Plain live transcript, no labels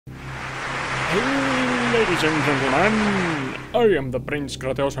Ladies and gentlemen, I am the Prince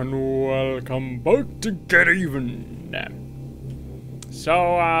Krataios and welcome back to Get Even.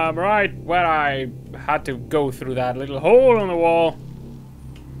 So, right where I had to go through that little hole on the wall,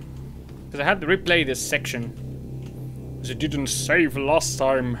 because I had to replay this section, because it didn't save last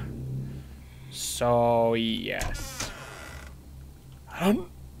time. So, yes.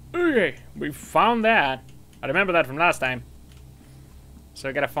 Okay, we found that. I remember that from last time. So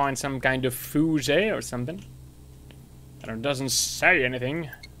I gotta find some kind of fuse or something. And it doesn't say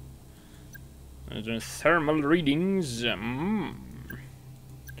anything. There's thermal readings. The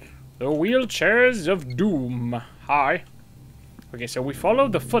wheelchairs of doom. Hi. Okay, so we follow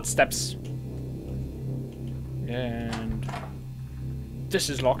the footsteps. And this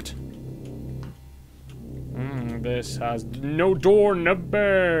is locked. This has no door, no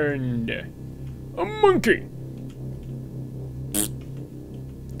burned. A monkey!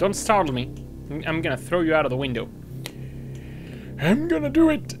 Don't startle me. I'm gonna throw you out of the window. I'm gonna do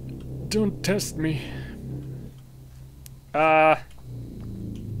it. Don't test me. Where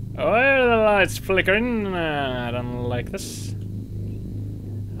are the lights flickering? I don't like this.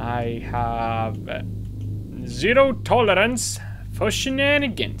 I have zero tolerance for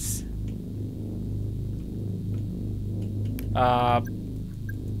shenanigans.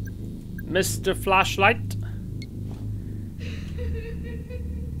 Mr. Flashlight.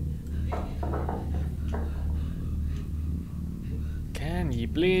 Can you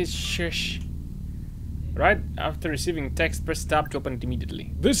please shush? Right after receiving text, press tab to open it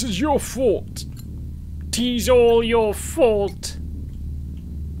immediately. This is your fault. Tis all your fault.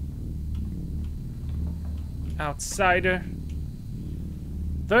 Outsider.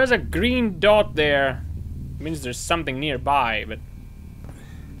 There's a green dot there. Means there's something nearby, but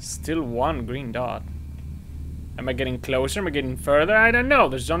still one green dot. Am I getting closer? Am I getting further? I don't know.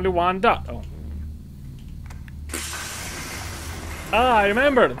 There's only one dot. Oh. Ah, I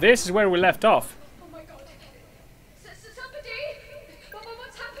remember. This is where we left off. Oh my god. Somebody!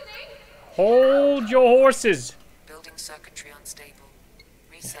 What's happening? Hold your horses. Building circuitry unstable.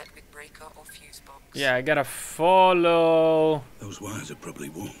 Reset with breaker or fuse box. Yeah, I gotta follow. Those wires are probably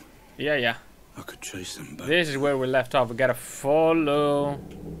warm. Yeah. I could chase them back. This is where we left off. We gotta follow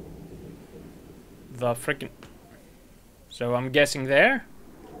the freaking. So I'm guessing there.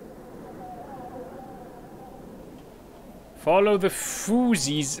 Follow the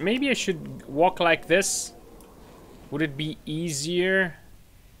fusees. Maybe I should walk like this. Would it be easier?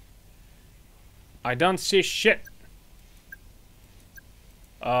 I don't see shit.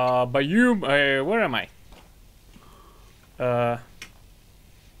 But you, where am I?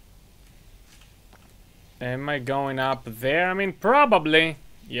 Am I going up there? I mean, probably.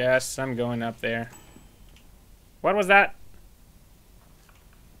 Yes, I'm going up there. What was that?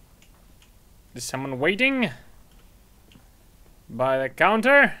 Is someone waiting? By the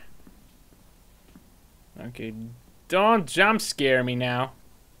counter? Okay, don't jump scare me now.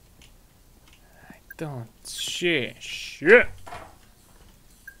 I don't shit.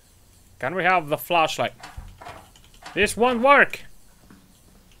 Can we have the flashlight? This won't work.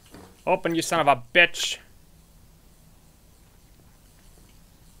 Open, you son of a bitch.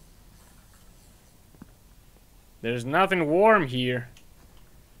 There's nothing warm here.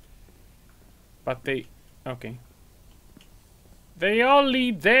 But they... Okay. They all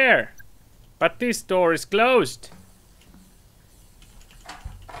lead there. But this door is closed.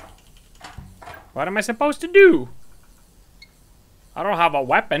 What am I supposed to do? I don't have a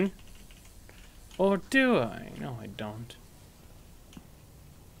weapon. Or do I? No, I don't.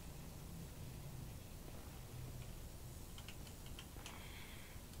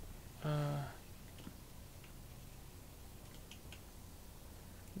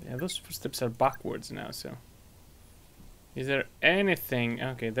 Yeah, those footsteps are backwards now, so... Is there anything...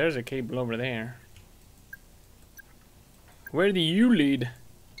 Okay, there's a cable over there. Where do you lead?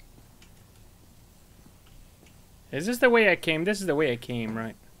 Is this the way I came? This is the way I came,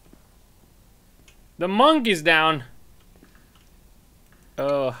 right? The monkey's down!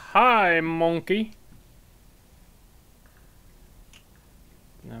 Oh, hi, monkey.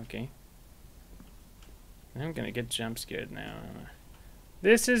 Okay. I'm gonna get jump scared now.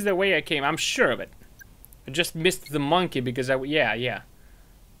 This is the way I came. I'm sure of it. I just missed the monkey because yeah.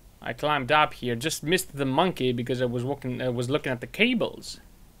 I climbed up here. Just missed the monkey because I was looking at the cables.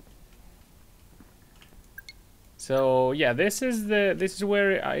 So yeah, this is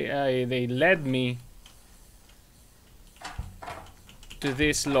where they led me to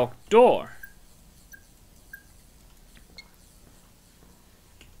this locked door.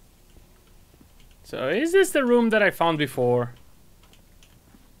 So is this the room that I found before?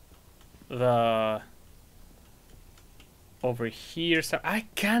 the... over here, so I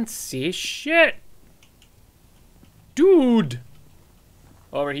can't see shit! Dude!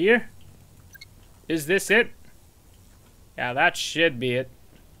 Over here? Is this it? Yeah, that should be it.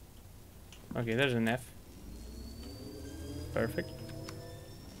 Okay, there's an F. Perfect.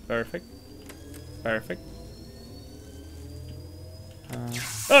 Perfect. Perfect.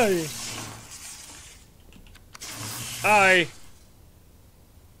 Hey! Aye!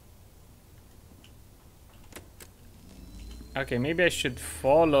 Okay, maybe I should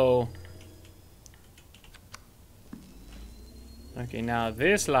follow. Okay, now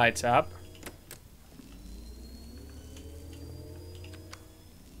this lights up.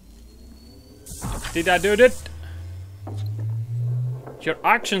 Did I do it? Your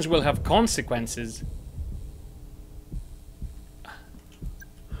actions will have consequences.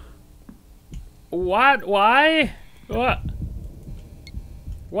 What? Why? What?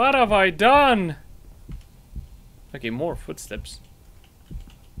 What have I done? Okay, more footsteps.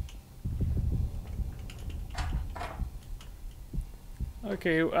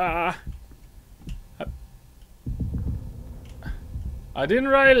 Okay, I didn't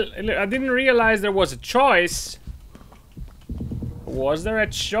realize there was a choice. Was there a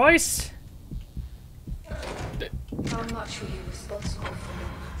choice? How much were you responsible for?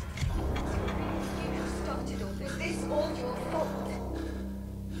 You have started all this. This all your fault.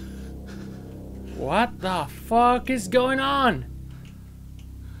 What the fuck is going on?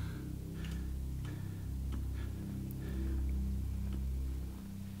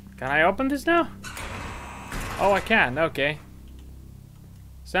 Can I open this now? Oh, I can. Okay.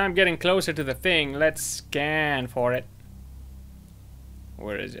 So I'm getting closer to the thing. Let's scan for it.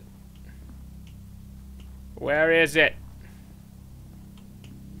 Where is it? Where is it?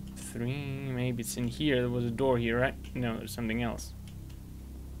 3. Maybe it's in here. There was a door here, right? No, there's something else.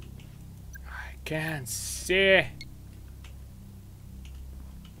 I can't see.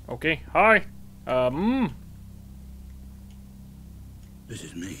 Okay. Hi. This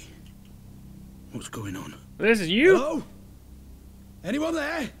is me. What's going on? This is you? Hello? Anyone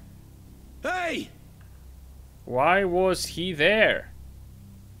there? Hey! Why was he there?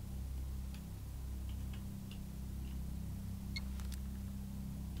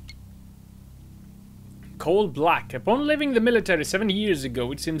 Cold Black. Upon leaving the military 7 years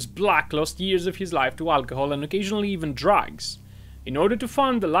ago, it seems Black lost years of his life to alcohol and occasionally even drugs. In order to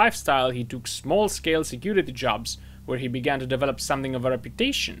fund the lifestyle, he took small-scale security jobs, where he began to develop something of a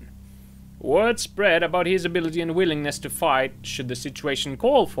reputation. Word spread about his ability and willingness to fight should the situation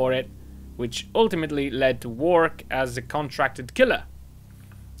call for it, which ultimately led to work as a contracted killer.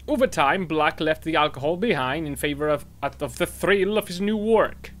 Over time, Black left the alcohol behind in favor of the thrill of his new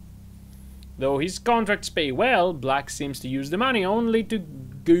work. Though his contracts pay well, Black seems to use the money only to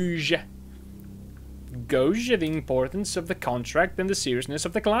gauge the importance of the contract and the seriousness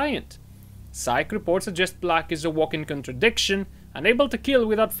of the client. Psych reports suggest Black is a walking contradiction, unable to kill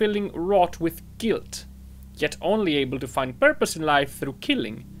without feeling wrought with guilt, yet only able to find purpose in life through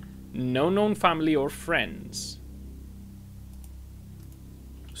killing. No known family or friends.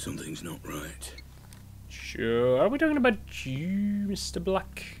 Something's not right. Sure, are we talking about you, Mr.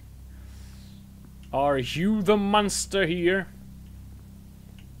 Black? Are you the monster here?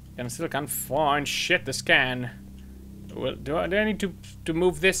 And I still can't find shit to scan. Well, do I need to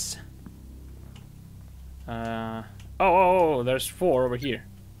move this? Oh, there's 4 over here.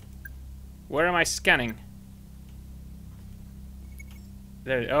 Where am I scanning?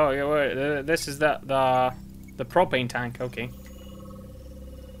 There. Oh, yeah. Wait, this is the propane tank. Okay.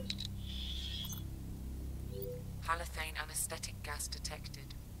 Halothane anesthetic gas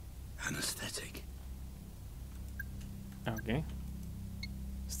detected. Anesthetic. Okay.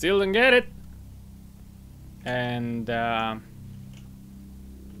 Still didn't get it. And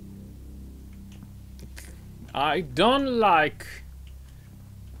I don't like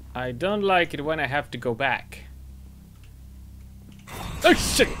it when I have to go back. Oh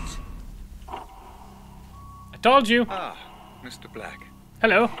shit! I told you. Ah, Mr. Black.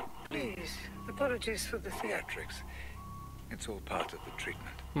 Hello. Please, apologies for the theatrics. It's all part of the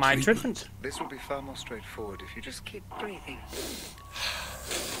treatment. My treatment. This will be far more straightforward if you just keep breathing.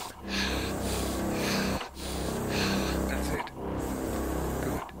 That's it.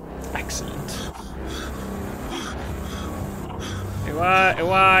 Good. Excellent.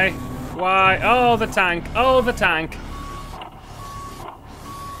 Why? Oh, the tank. Oh, the tank.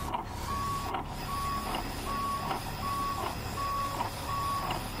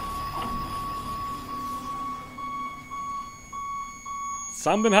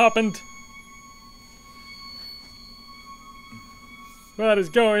 Something happened. What is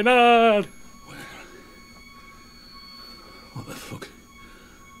going on? What the fuck?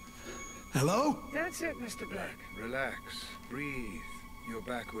 Hello? That's it, Mr. Black. Relax. Breathe. You're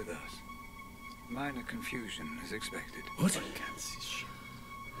back with us. Minor confusion is expected. What?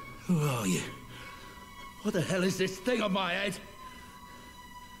 Who are you? What the hell is this thing on my head?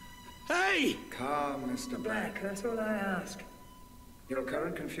 Hey! Calm, Mr. Black. That's all I ask. Your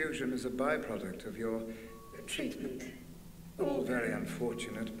current confusion is a byproduct of your treatment. All very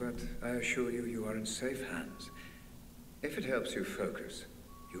unfortunate, but I assure you, you are in safe hands. If it helps you focus,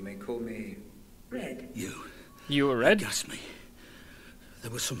 you may call me Red. You were Red? Gas me.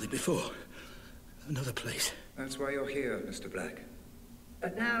 There was something before. Another place. That's why you're here, Mr. Black.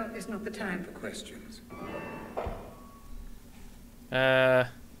 But now is not the time for questions.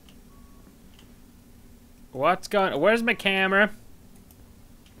 What's going? Where's my camera?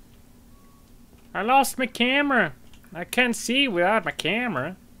 I lost my camera. I can't see without my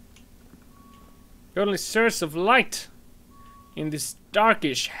camera. The only source of light in this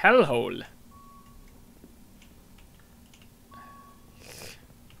darkish hellhole.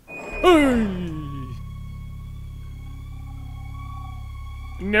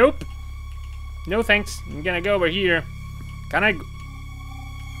 Nope. No thanks. I'm gonna go over here. Can I?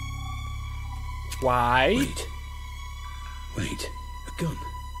 Why? Wait. A gun.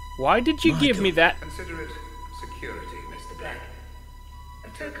 Why did you give me that? Consider it security, Mr. Black. A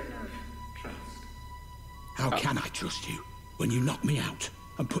token of trust. How can I trust you when you knock me out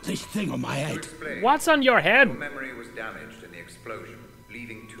and put this thing on my head? Explain. What's on your head? Your memory was damaged in the explosion,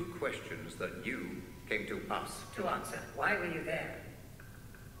 leaving 2 questions that you came to us To answer, why were you there?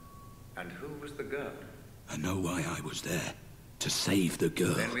 And who was the girl? I know why I was there. To save the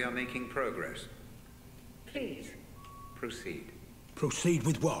girl. Then we are making progress. Please. Proceed. Proceed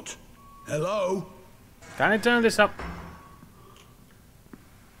with what? Hello? Can I turn this up?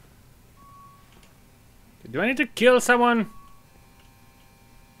 Do I need to kill someone?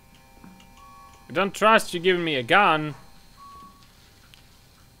 I don't trust you giving me a gun.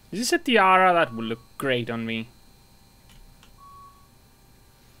 Is this a tiara? That would look great on me.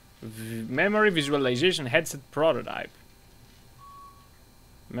 Memory visualization headset prototype.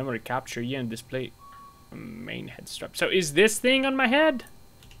 Memory capture and display main head strap. So is this thing on my head?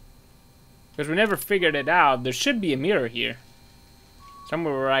 Because we never figured it out. There should be a mirror here.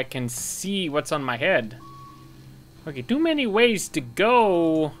 Somewhere where I can see what's on my head. Okay, too many ways to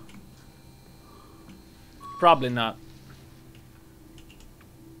go. Probably not.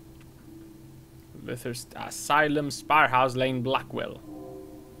 There's Asylum, Spirehouse Lane, Blackwell.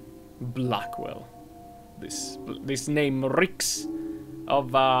 Blackwell. This name reeks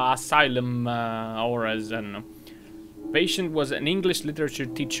of asylum auras. I don't know. Patient was an English literature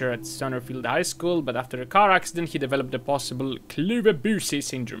teacher at Summerfield High School, but after a car accident he developed a possible Clover-Bussy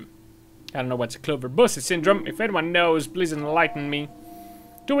syndrome. I don't know what's a Clover-Bussy syndrome. If anyone knows, please enlighten me.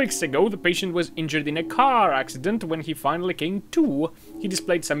 2 weeks ago, the patient was injured in a car accident. When he finally came to, he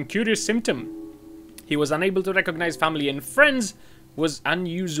displayed some curious symptom. He was unable to recognize family and friends, was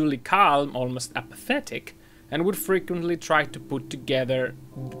unusually calm, almost apathetic, and would frequently try to put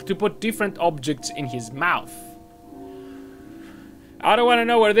different objects in his mouth. I don't want to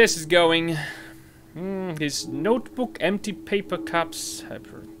know where this is going. His notebook, empty paper cups,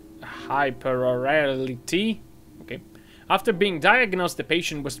 hyperorality. Okay. After being diagnosed, the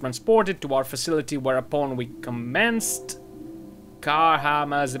patient was transported to our facility, whereupon we commenced.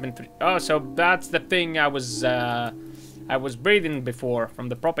 Oh, so that's the thing I was breathing before from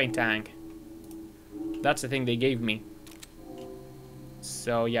the propane tank. That's the thing they gave me.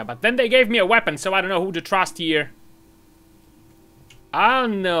 So yeah, but then they gave me a weapon, so I don't know who to trust here. I'll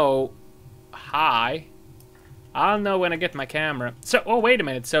know. Hi. I'll know when I get my camera. So, oh wait a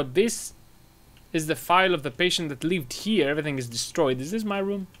minute. So this is the file of the patient that lived here. Everything is destroyed. Is this my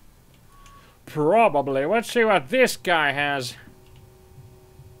room? Probably. Let's see what this guy has.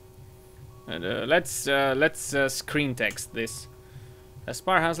 And let's screen text this.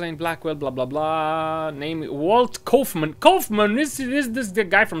 Spirehouse Lane, Blackwell, blah blah blah. Name Walt Kaufman. Kaufman is this the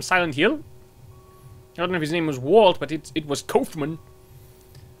guy from Silent Hill? I don't know if his name was Walt, but it was Kaufman.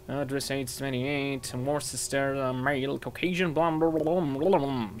 Address 828, Worcester, male, Caucasian, blah blah blah blah.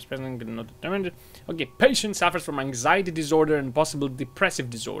 Not determined. Okay, patient suffers from anxiety disorder and possible depressive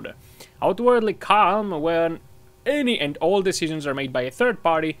disorder. Outwardly calm when any and all decisions are made by a third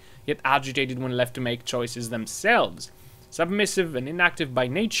party, yet agitated when left to make choices themselves. Submissive and inactive by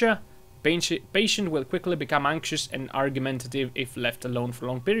nature, patient will quickly become anxious and argumentative if left alone for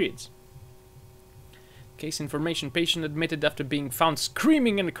long periods. Case information: patient admitted after being found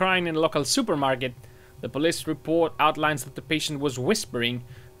screaming and crying in a local supermarket. The police report outlines that the patient was whispering.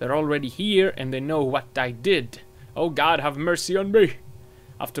 They're already here and they know what I did. Oh God, have mercy on me.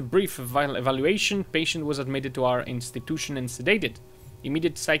 After brief evaluation, patient was admitted to our institution and sedated.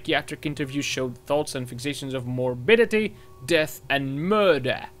 Immediate psychiatric interviews showed thoughts and fixations of morbidity, death, and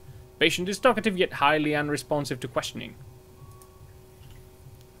murder. Patient is talkative yet highly unresponsive to questioning.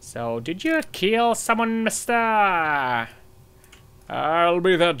 So, did you kill someone, mister? I'll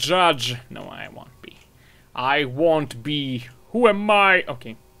be the judge. No, I won't be. I won't be. Who am I?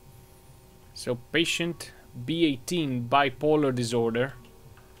 Okay. So, patient B18, bipolar disorder.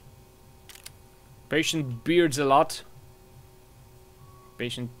 Patient beards a lot.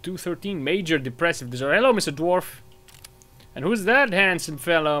 Patient 213, major depressive disorder. Hello, Mr. Dwarf. And who's that handsome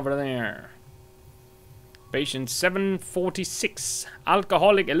fella over there? Patient 746,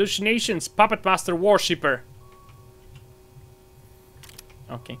 alcoholic hallucinations, puppet master worshipper.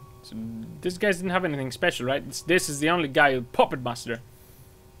 Okay, so this guy didn't have anything special, right? This is the only guy, puppet master.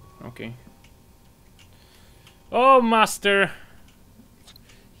 Okay. Oh, master.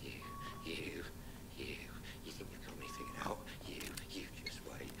 You think you've got me figured out? You just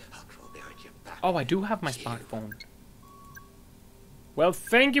wait. I'll crawl behind your back. Oh, I do have my smartphone. Well,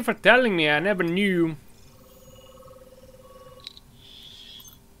 thank you for telling me. I never knew.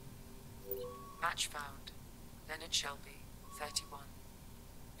 Match found. Leonard Shelby, 31.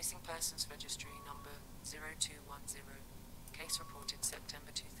 Missing persons registry number 0210. Case reported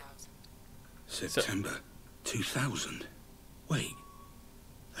September 2000. September 2000? Wait.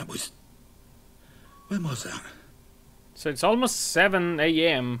 That was... When was that? So it's almost 7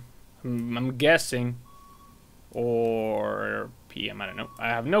 a.m. I'm guessing. Or p.m. I don't know. I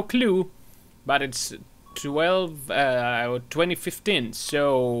have no clue. But it's 2015.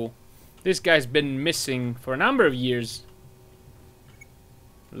 So this guy's been missing for a number of years.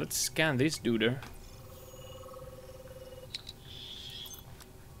 Let's scan this dude.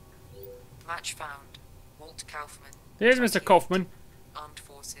 Match found. Walt Kaufman. There's Mr. 28. Kaufman. Armed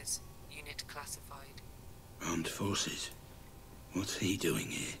Forces. Unit classified. Armed Forces? What's he doing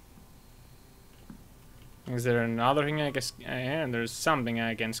here? Is there another thing I can yeah, there's something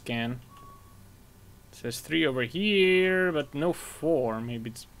I can scan. It says 3 over here, but no 4.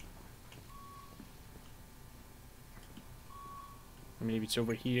 Maybe it's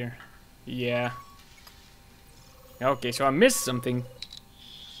over here. Yeah. Okay, so I missed something.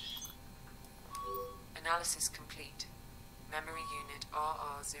 Analysis complete. Memory unit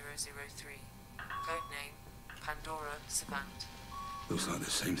RR003. Codename Pandora Savant. Looks like the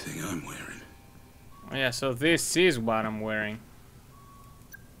same thing I'm wearing. Yeah, so this is what I'm wearing.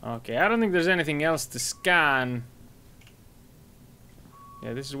 Okay, I don't think there's anything else to scan.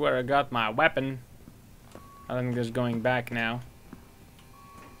 Yeah, this is where I got my weapon. I don't think there's going back now.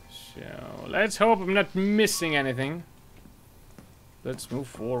 So, let's hope I'm not missing anything. Let's move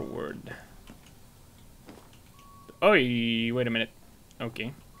forward. Oi, wait a minute.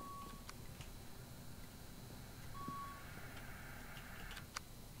 Okay.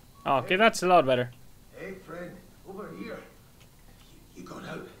 Okay, that's a lot better. Hey, friend, over here. You got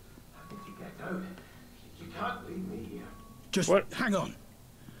out. How did you get out? You can't leave me here. Just What? hang on.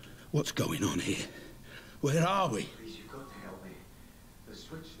 What's going on here? Where are we? Please, you've got to help me. The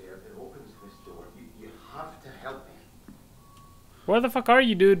switch there that opens this door. You have to help me. Where the fuck are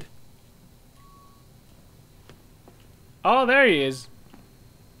you, dude? Oh, there he is.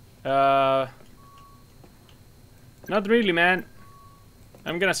 Not really, man.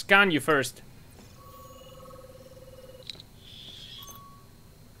 I'm gonna scan you first.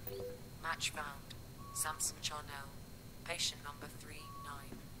 Match found. Samson Charnel. Patient number 39.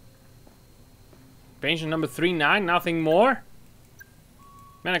 Patient number 39, nothing more?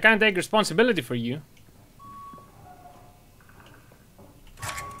 Man, I can't take responsibility for you.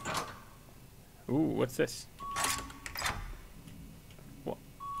 Ooh, what's this? What?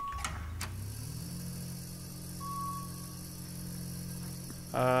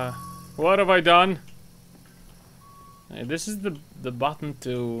 What have I done? This is the button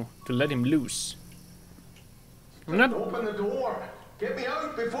to let him loose. I'm not. Open the door. Get me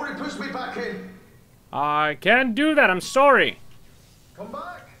out before he puts me back in. I can't do that. I'm sorry. Come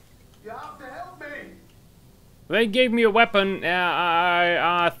back. You have to help me. They gave me a weapon.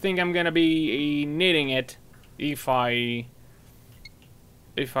 I think I'm gonna be needing it if I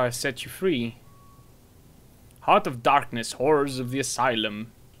set you free. Heart of Darkness, Horrors of the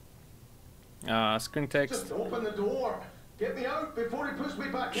Asylum. Screen text. Just open the door. Get me out before he puts me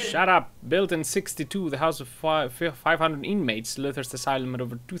back in. Shut up. Built in 62, the house of 500 inmates, Luther's Asylum had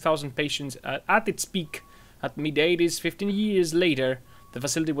over 2,000 patients at its peak. At mid-80s, 15 years later, The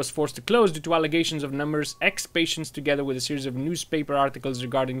facility was forced to close due to allegations of numerous ex-patients together with a series of newspaper articles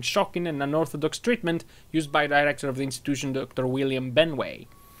regarding shocking and unorthodox treatment used by the director of the institution, Dr. William Benway.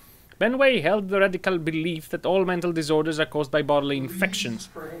 Benway held the radical belief that all mental disorders are caused by bodily infections,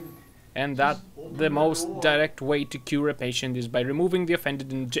 and that the most direct way to cure a patient is by removing the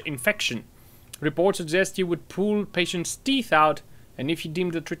offended infection. Reports suggest he would pull patients' teeth out, and if he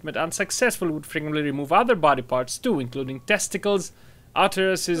deemed the treatment unsuccessful, would frequently remove other body parts too, including testicles,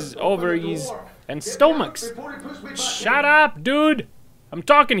 uteruses, ovaries, and stomachs. Shut up, dude! I'm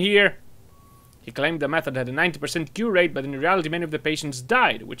talking here! He claimed the method had a 90% cure rate, but in reality many of the patients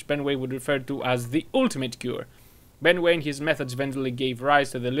died, which Benway would refer to as the ultimate cure. Benway and his methods eventually gave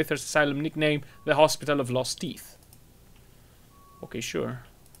rise to the Lithers Asylum nickname, the Hospital of Lost Teeth. Okay, sure.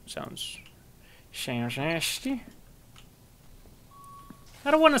 Sounds nasty. I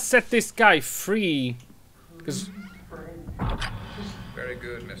don't want to set this guy free, because... Very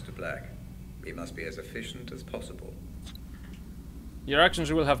good, Mr. Black. We must be as efficient as possible. Your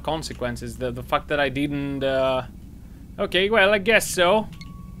actions will have consequences. The fact that I didn't... Okay, well, I guess so.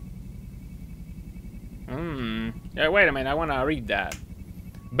 Yeah, wait a minute, I want to read that.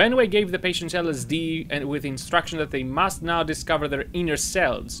 Benway gave the patients LSD and with instruction that they must now discover their inner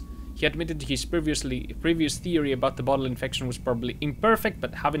selves. He admitted his previous theory about the bottle infection was probably imperfect,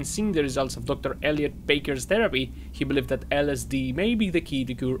 but having seen the results of Dr. Elliot Baker's therapy, he believed that LSD may be the key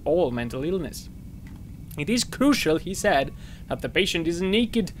to cure all mental illness. It is crucial, he said, that the patient is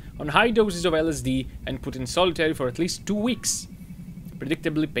naked on high doses of LSD and put in solitary for at least 2 weeks.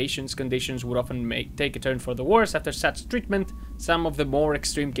 Predictably, patients' conditions would often take a turn for the worse after such treatment. Some of the more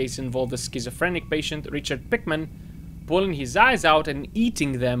extreme cases involved a schizophrenic patient, Richard Pickman, pulling his eyes out and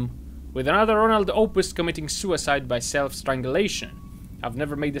eating them, with another Ronald Opus committing suicide by self-strangulation. I've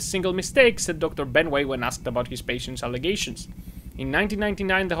never made a single mistake, said Dr. Benway when asked about his patient's allegations. In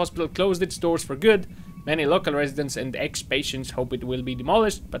 1999, the hospital closed its doors for good. Many local residents and ex-patients hope it will be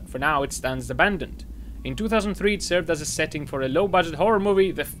demolished, but for now it stands abandoned. In 2003, it served as a setting for a low-budget horror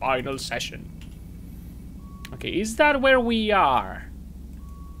movie, The Final Session. Okay, is that where we are?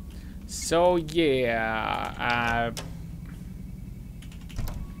 So, yeah,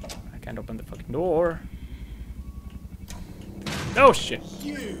 I can't open the fucking door. Oh, shit.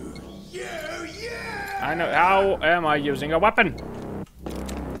 I know. How am I using a weapon?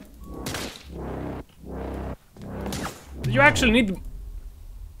 You actually need...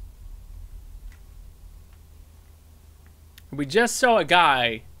 We just saw a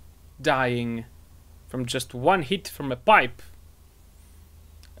guy dying from just one hit from a pipe,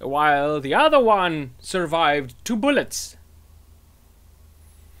 while the other one survived 2 bullets.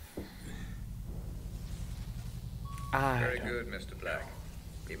 Very good, Mr. Black.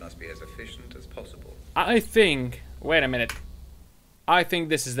 We must be as efficient as possible. I think... Wait a minute. I think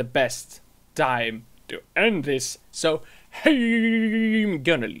this is the best time to end this, so I'm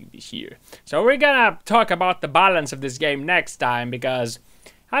gonna leave this here. So we're gonna talk about the balance of this game next time, because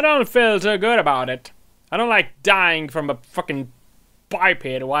I don't feel too good about it. I don't like dying from a fucking pipe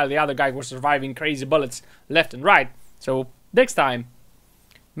hit while the other guy was surviving crazy bullets left and right. So next time,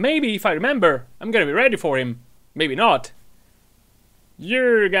 maybe if I remember, I'm gonna be ready for him. Maybe not.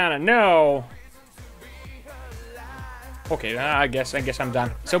 You're gonna know. Okay, I guess I'm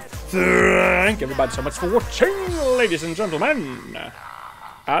done. So, thank everybody so much for watching, ladies and gentlemen.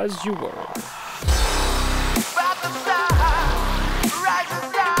 As you were.